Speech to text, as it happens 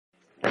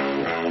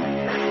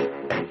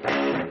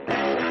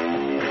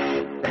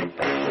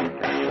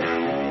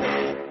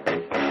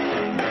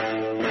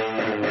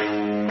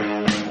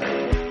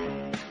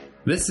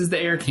This is the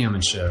Erik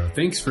Hammond Show.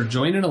 Thanks for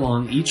joining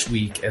along each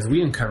week as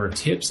we uncover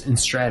tips and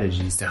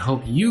strategies to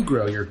help you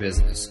grow your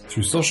business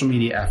through social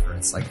media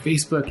efforts like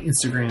Facebook,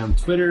 Instagram,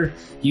 Twitter,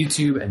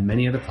 YouTube, and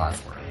many other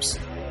platforms.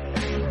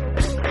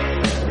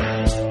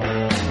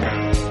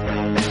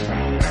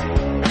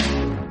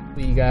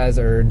 You guys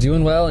are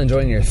doing well,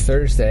 enjoying your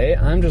Thursday.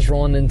 I'm just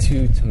rolling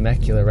into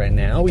Temecula right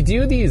now. We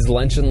do these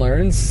lunch and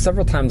learns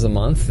several times a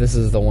month. This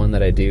is the one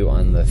that I do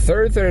on the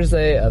third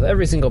Thursday of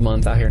every single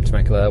month out here in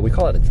Temecula. We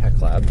call it a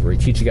tech lab, where we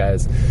teach you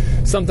guys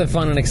something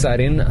fun and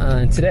exciting.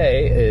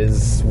 Today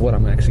is what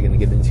I'm actually going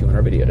to get into in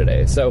our video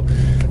today. So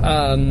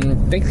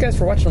thanks guys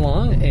for watching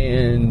along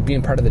and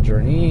being part of the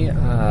journey.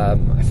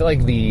 I feel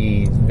like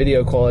the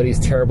video quality is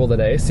terrible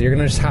today, so you're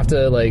going to just have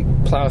to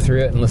plow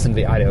through it and listen to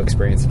the audio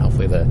experience, and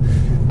hopefully the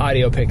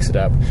audio picks it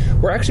up.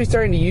 We're actually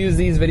starting to use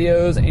these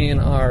videos in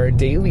our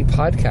daily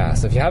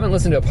podcast. If you haven't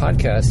listened to a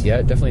podcast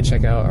yet, definitely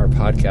check out our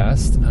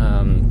podcast.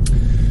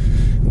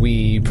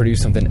 We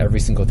produce something every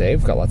single day.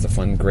 We've got lots of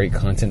fun, great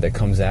content that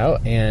comes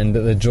out. And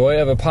the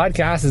joy of a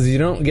podcast is you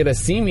don't get to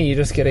see me, you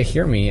just get to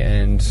hear me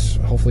and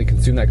hopefully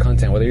consume that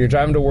content. Whether you're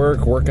driving to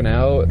work, working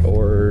out,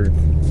 or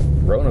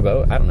rowing a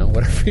boat, I don't know,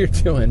 whatever you're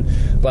doing.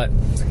 But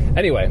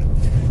anyway,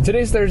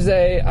 today's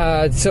Thursday.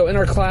 So in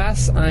our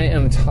class, I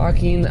am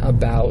talking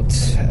about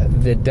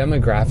the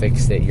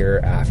demographics that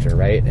you're after,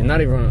 right? And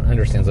not everyone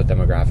understands what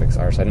demographics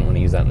are, so I didn't want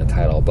to use that in the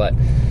title. But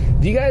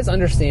do you guys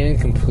understand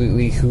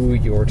completely who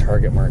your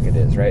target market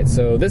is, right?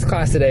 So this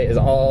class today is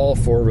all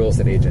for real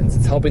estate agents.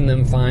 It's helping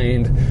them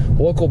find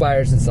local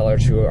buyers and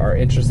sellers who are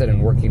interested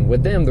in working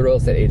with them, the real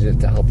estate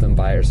agent, to help them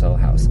buy or sell a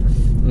house.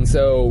 And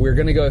so we're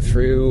going to go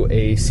through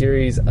a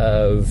series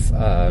of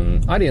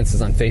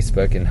audiences on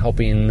Facebook and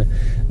helping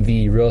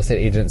the real estate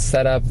agents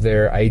set up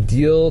their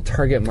ideal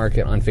target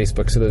market on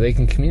Facebook so that they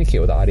can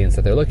communicate with the audience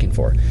that they're looking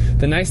for.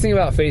 The nice thing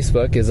about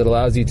Facebook is it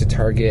allows you to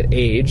target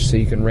age, so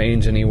you can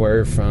range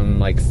anywhere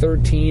from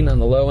 13 on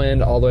the low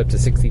end all the way up to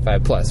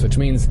 65 plus, which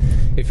means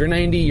if you're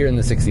 90, you're in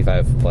the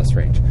 65 plus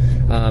range.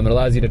 It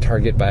allows you to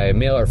target by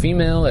male or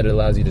female. It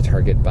allows you to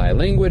target by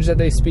language that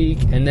they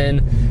speak, and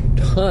then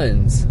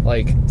tons,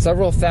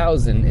 several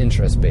thousand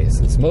interest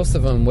bases, most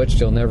of them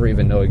which you'll never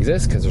even know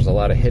exist because there's a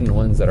lot of hidden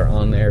ones that are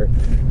on there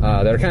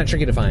that are kind of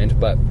tricky to find,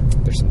 but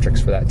there's some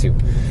tricks for that too.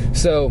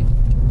 So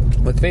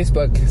with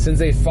Facebook, since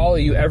they follow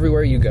you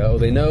everywhere you go,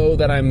 they know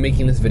that I'm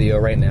making this video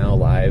right now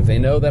live. They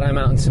know that I'm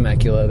out in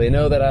Temecula. They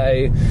know that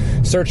I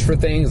search for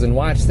things and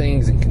watch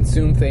things and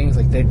consume things.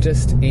 They're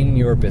just in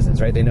your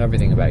business, right? They know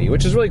everything about you,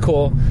 which is really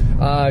cool.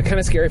 Kind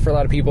of scary for a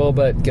lot of people,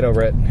 but get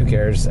over it. Who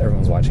cares?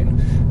 Everyone's watching.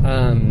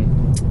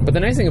 But the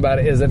nice thing about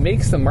it is it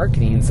makes the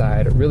marketing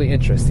side really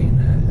interesting.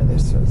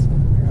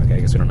 Okay, I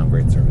guess we don't have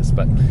great service,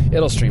 but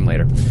it'll stream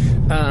later.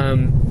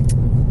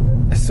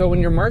 So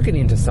when you're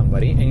marketing to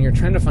somebody and you're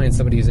trying to find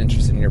somebody who's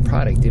interested in your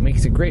product, it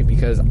makes it great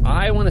because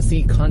I want to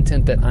see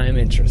content that I'm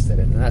interested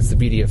in. And that's the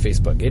beauty of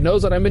Facebook. It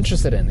knows what I'm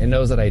interested in. It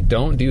knows that I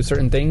don't do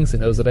certain things. It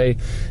knows that I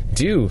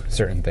do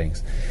certain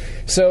things.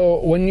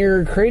 So when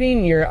you're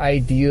creating your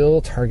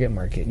ideal target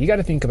market, you got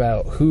to think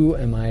about, who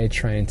am I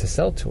trying to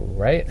sell to,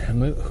 right?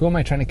 Who am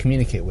I trying to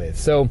communicate with?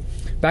 So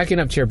backing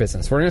up to your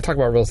business, we're going to talk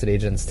about real estate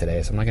agents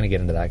today, so I'm not going to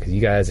get into that because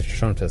you guys, if you're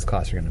showing up to this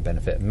class, you're going to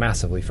benefit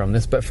massively from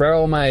this. But for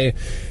all my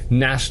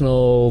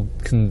national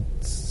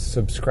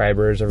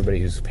subscribers, everybody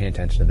who's paying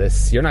attention to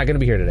this, you're not going to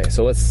be here today.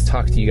 So let's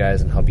talk to you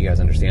guys and help you guys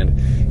understand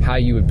how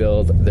you would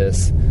build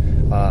this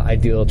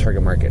ideal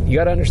target market. You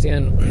got to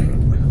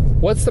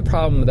understand what's the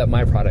problem that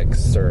my product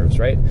serves,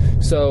 right?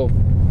 So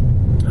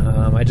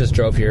I just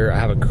drove here. I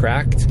have a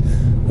cracked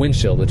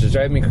windshield, which is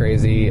driving me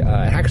crazy. It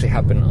actually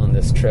happened on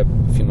this trip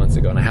a few months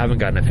ago, and I haven't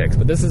gotten it fixed.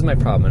 But this is my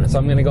problem, and so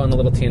I'm going to go on a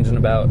little tangent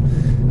about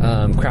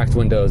cracked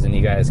windows, and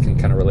you guys can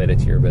kind of relate it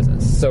to your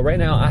business. So right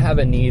now, I have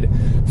a need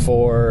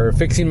for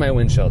fixing my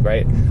windshield,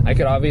 right? I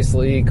could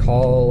obviously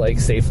call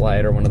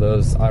Safelite or one of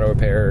those auto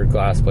repair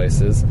glass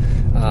places,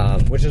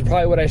 which is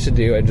probably what I should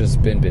do. I've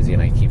just been busy,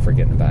 and I keep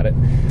forgetting about it.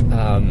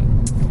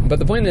 But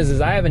the point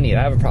is I have a need.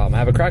 I have a problem. I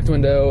have a cracked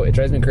window. It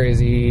drives me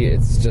crazy.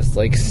 It's just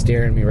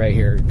staring me right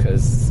here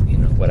because,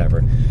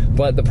 whatever.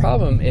 But the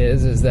problem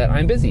is that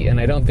I'm busy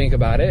and I don't think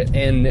about it.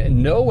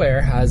 And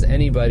nowhere has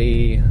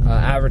anybody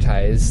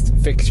advertised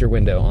fix your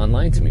window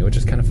online to me, which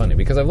is kind of funny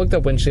because I've looked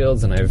up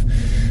windshields and I've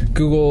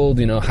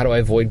Googled, how do I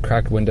avoid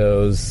cracked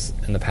windows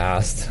in the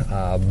past.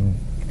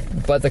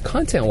 But the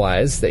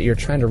content-wise that you're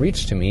trying to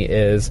reach to me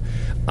is,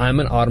 I'm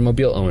an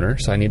automobile owner,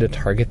 so I need to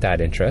target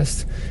that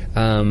interest.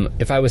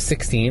 If I was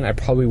 16, I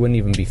probably wouldn't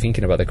even be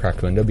thinking about the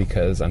cracked window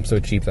because I'm so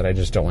cheap that I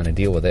just don't want to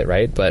deal with it,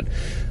 right? But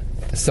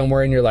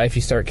somewhere in your life,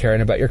 you start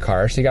caring about your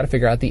car, so you got to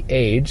figure out the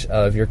age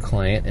of your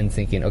client and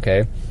thinking,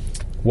 okay,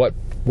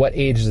 what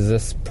age does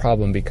this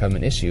problem become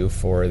an issue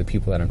for the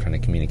people that I'm trying to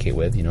communicate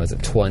with? Is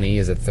it 20?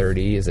 Is it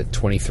 30? Is it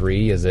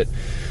 23? Is it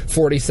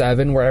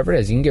 47? Wherever it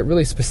is, you can get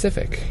really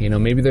specific.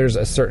 Maybe there's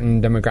a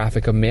certain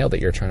demographic of male that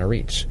you're trying to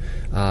reach.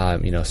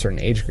 A certain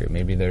age group.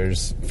 Maybe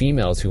there's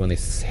females who, when they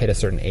hit a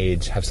certain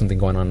age, have something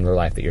going on in their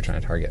life that you're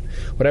trying to target.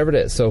 Whatever it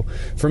is. So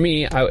for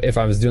me, if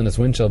I was doing this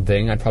windshield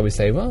thing, I'd probably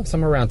say, well,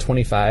 somewhere around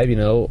 25,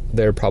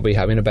 they're probably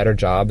having a better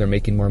job. They're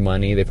making more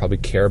money. They probably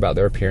care about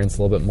their appearance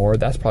a little bit more.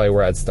 That's probably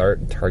where I'd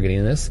start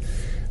targeting this.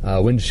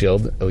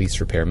 Windshield, at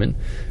least repairman.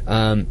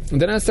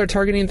 Then I start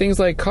targeting things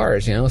like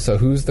cars, so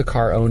who's the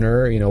car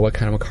owner, what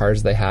kind of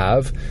cars they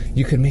have.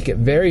 You could make it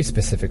very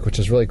specific, which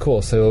is really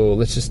cool. So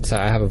let's just say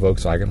I have a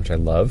Volkswagen, which I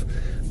love.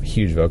 I'm a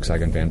huge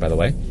Volkswagen fan, by the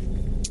way.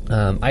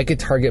 I could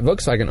target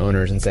Volkswagen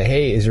owners and say,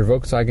 hey, is your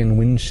Volkswagen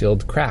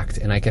windshield cracked?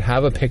 And I could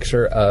have a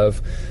picture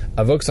of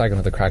a Volkswagen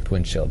with a cracked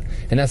windshield.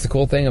 And that's the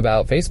cool thing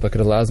about Facebook.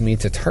 It allows me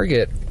to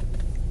target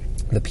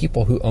the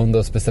people who own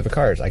those specific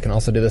cars. I can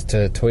also do this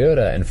to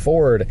Toyota and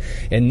Ford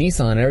and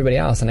Nissan and everybody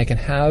else, and I can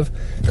have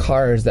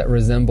cars that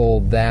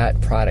resemble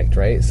that product,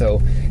 right?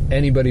 So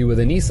anybody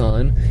with a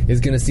Nissan is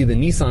going to see the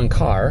Nissan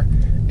car,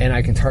 and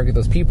I can target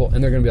those people,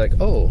 and they're going to be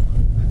like, oh,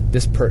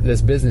 this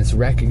business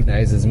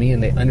recognizes me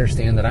and they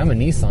understand that I'm a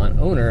Nissan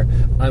owner.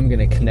 I'm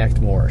going to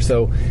connect more.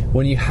 So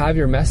when you have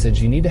your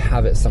message, you need to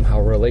have it somehow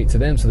relate to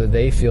them so that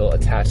they feel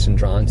attached and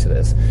drawn to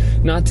this.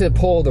 Not to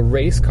pull the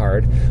race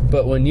card,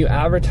 but when you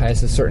advertise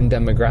to certain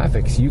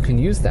demographics, you can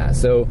use that.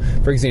 So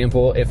for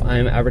example, if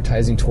I'm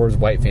advertising towards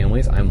white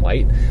families, I'm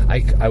white,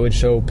 I would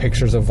show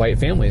pictures of white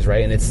families,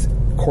 right? And it's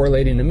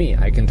correlating to me.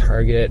 I can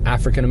target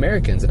African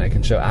Americans and I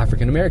can show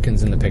African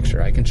Americans in the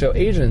picture. I can show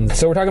Asians.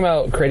 So we're talking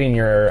about creating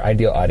your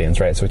ideal audience,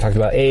 right? So we talked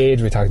about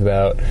age, we talked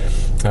about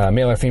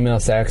male or female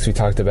sex, we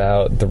talked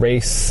about the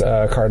race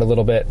card a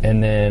little bit,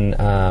 and then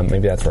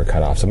maybe that's where it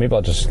cut off. So maybe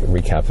I'll just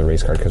recap the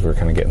race card because we're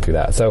kind of getting through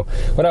that. So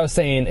what I was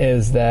saying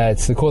is that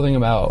the cool thing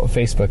about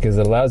Facebook is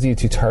it allows you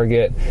to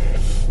target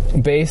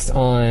based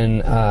on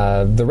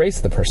the race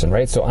of the person,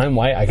 right? So I'm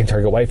white, I can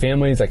target white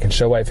families, I can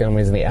show white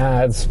families in the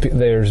ads.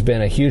 There's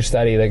been a huge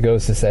study that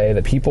goes to say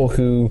that people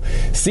who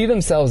see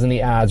themselves in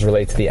the ads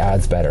relate to the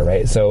ads better,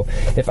 right? So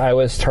if I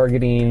was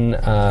targeting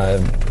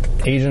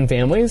Asian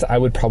families, I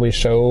would probably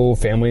show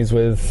families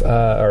with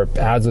or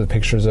ads with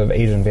pictures of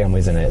Asian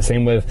families in it.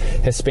 Same with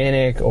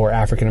Hispanic or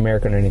African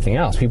American or anything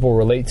else. People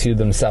relate to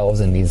themselves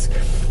in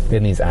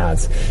these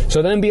ads.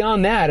 So then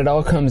beyond that, it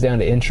all comes down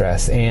to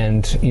interest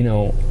and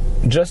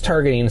just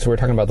targeting. So we're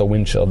talking about the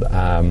windshield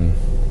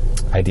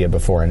idea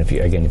before, and if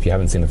you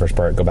haven't seen the first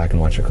part, go back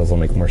and watch it because it'll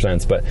make more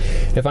sense. But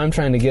if I'm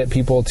trying to get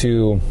people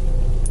to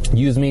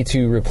use me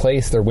to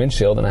replace their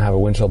windshield, and I have a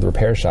windshield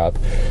repair shop,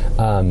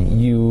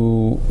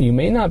 you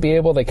may not be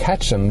able to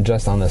catch them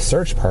just on the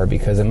search part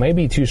because it might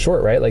be too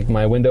short, right? Like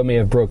my window may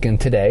have broken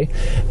today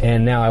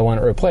and now I want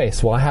it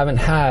replaced. Well, I haven't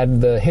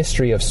had the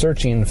history of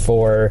searching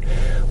for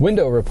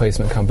window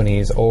replacement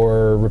companies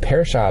or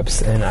repair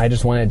shops and I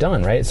just want it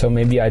done, right? So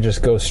maybe I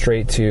just go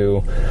straight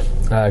to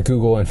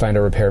Google and find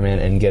a repairman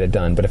and get it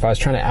done. But if I was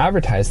trying to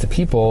advertise to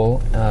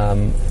people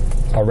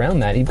around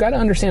that, you've got to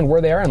understand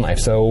where they are in life.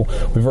 So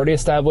we've already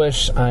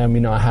established, I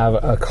have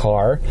a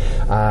car.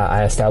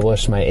 I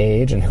established my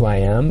age and who I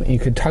am. You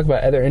could talk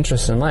about other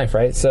interests in life,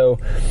 right? So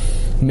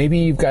maybe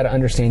you've got to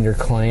understand your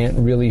client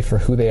really for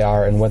who they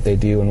are and what they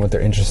do and what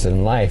they're interested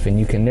in life. And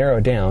you can narrow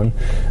it down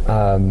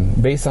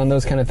based on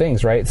those kind of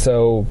things, right?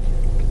 So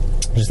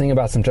just think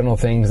about some general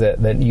things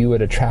that you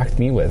would attract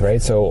me with,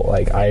 right? So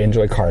like I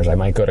enjoy cars. I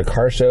might go to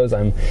car shows.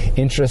 I'm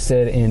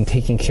interested in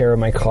taking care of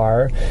my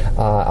car.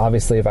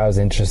 Obviously, if I was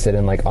interested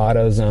in like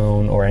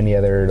AutoZone or any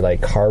other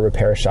like car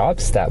repair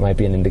shops, that might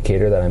be an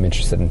indicator that I'm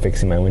interested in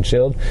fixing my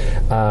windshield.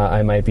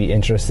 I might be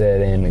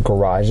interested in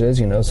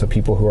garages, so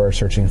people who are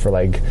searching for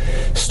like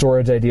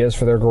storage ideas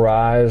for their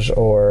garage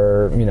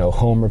or,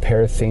 home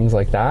repair, things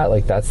like that.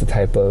 Like that's the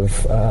type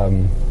of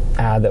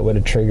ad that would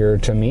have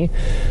triggered to me.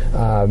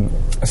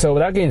 So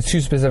without getting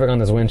too specific on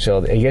this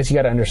windshield, I guess you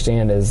got to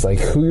understand is like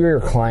who are your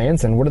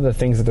clients and what are the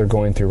things that they're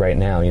going through right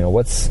now.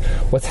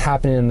 What's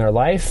happening in their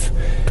life.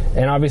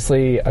 And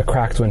obviously a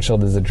cracked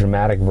windshield is a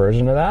dramatic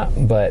version of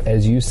that. But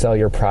as you sell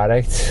your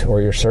product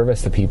or your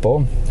service to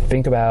people,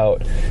 think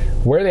about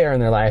where they are in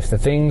their life, the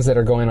things that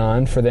are going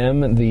on for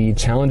them, the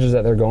challenges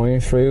that they're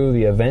going through,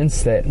 the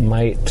events that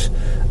might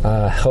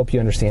help you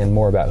understand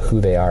more about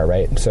who they are,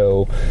 right?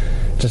 So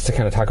just to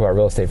kind of talk about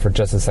real estate for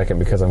just a second,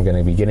 because I'm going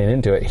to be getting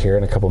into it here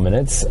in a couple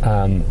minutes.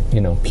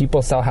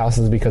 People sell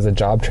houses because of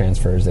job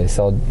transfers. They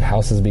sell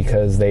houses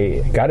because they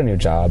got a new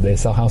job. They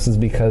sell houses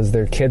because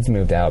their kids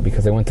moved out,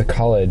 because they went to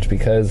college,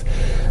 because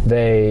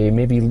they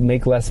maybe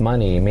make less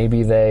money.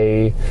 Maybe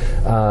they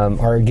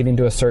are getting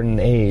to a certain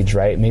age,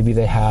 right? Maybe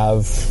they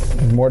have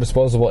more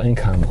disposable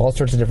income, all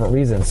sorts of different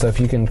reasons. So if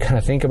you can kind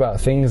of think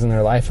about things in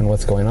their life and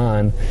what's going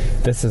on,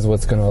 this is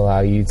what's going to allow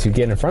you to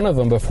get in front of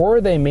them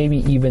before they maybe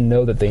even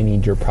know that they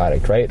need your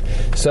product, right?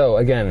 So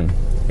again,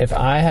 if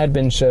I had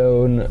been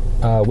shown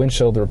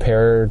windshield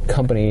repair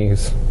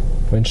companies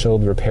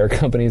windshield repair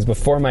companies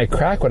before my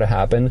crack would have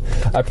happened,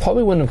 I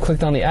probably wouldn't have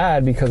clicked on the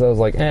ad because I was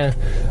like,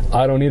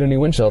 I don't need a new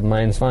windshield,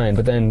 mine's fine.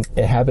 But then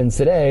it happens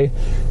today.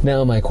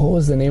 Now I'm like, what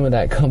was the name of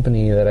that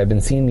company that I've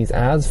been seeing these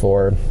ads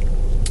for?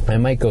 I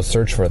might go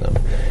search for them.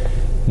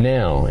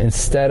 Now,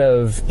 instead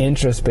of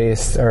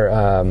interest-based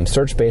or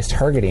search-based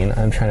targeting,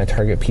 I'm trying to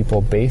target people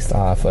based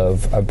off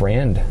of a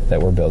brand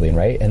that we're building,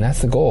 right? And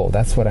that's the goal.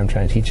 That's what I'm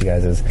trying to teach you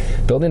guys, is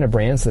building a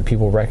brand so that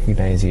people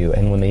recognize you,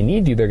 and when they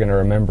need you, they're going to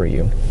remember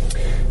you.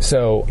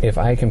 So if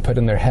I can put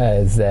in their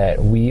heads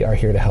that we are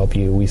here to help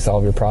you, we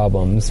solve your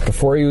problems,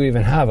 before you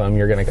even have them,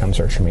 you're going to come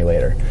search for me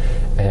later.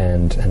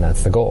 And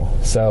that's the goal.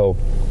 So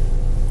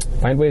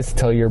find ways to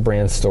tell your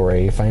brand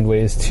story. Find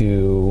ways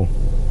to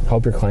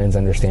help your clients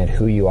understand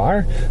who you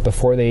are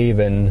before they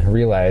even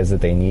realize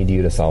that they need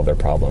you to solve their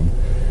problem.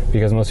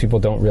 Because most people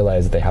don't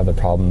realize that they have the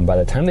problem. By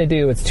the time they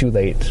do, it's too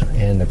late,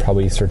 and they're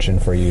probably searching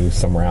for you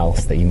somewhere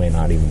else that you may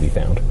not even be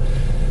found.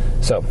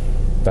 So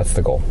that's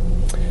the goal.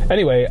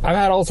 Anyway, I've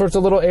had all sorts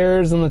of little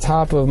errors on the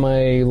top of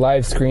my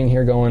live screen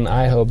here going.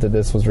 I hope that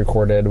this was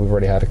recorded. We've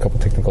already had a couple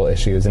technical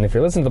issues. And if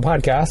you're listening to the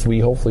podcast, we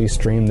hopefully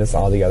stream this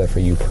all together for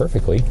you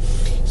perfectly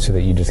so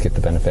that you just get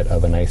the benefit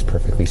of a nice,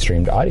 perfectly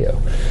streamed audio.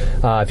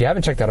 If you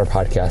haven't checked out our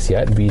podcast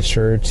yet, be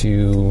sure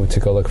to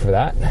go look for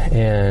that.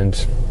 And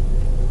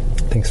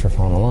thanks for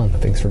following along.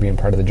 Thanks for being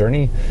part of the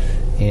journey.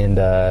 And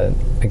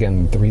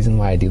again, the reason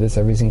why I do this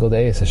every single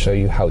day is to show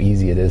you how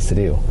easy it is to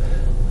do.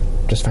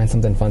 Just find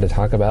something fun to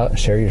talk about.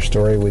 Share your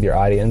story with your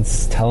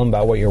audience. Tell them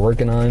about what you're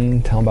working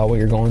on. Tell them about what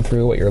you're going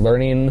through, what you're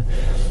learning.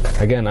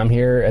 Again, I'm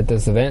here at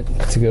this event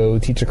to go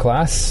teach a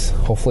class.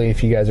 Hopefully,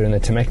 if you guys are in the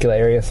Temecula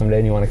area someday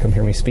and you want to come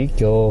hear me speak,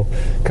 you'll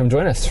come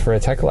join us for a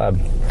tech lab.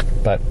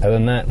 But other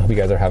than that, I hope you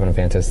guys are having a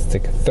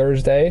fantastic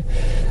Thursday.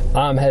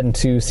 I'm heading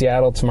to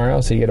Seattle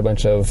tomorrow, so you get a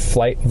bunch of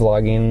flight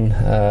vlogging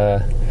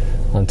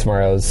on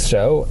tomorrow's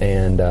show.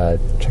 And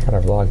check out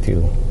our vlog,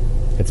 too.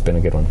 It's been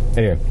a good one.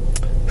 Anyway.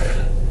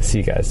 See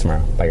you guys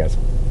tomorrow. Bye, guys.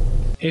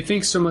 Hey,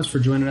 thanks so much for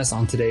joining us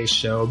on today's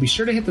show. Be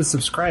sure to hit the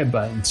subscribe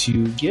button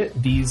to get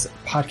these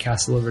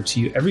podcasts delivered to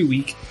you every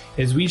week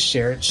as we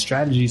share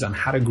strategies on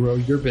how to grow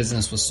your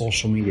business with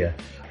social media.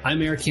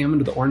 I'm Erik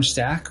Hammond with the Orange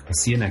Stack. We'll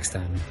see you next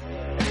time.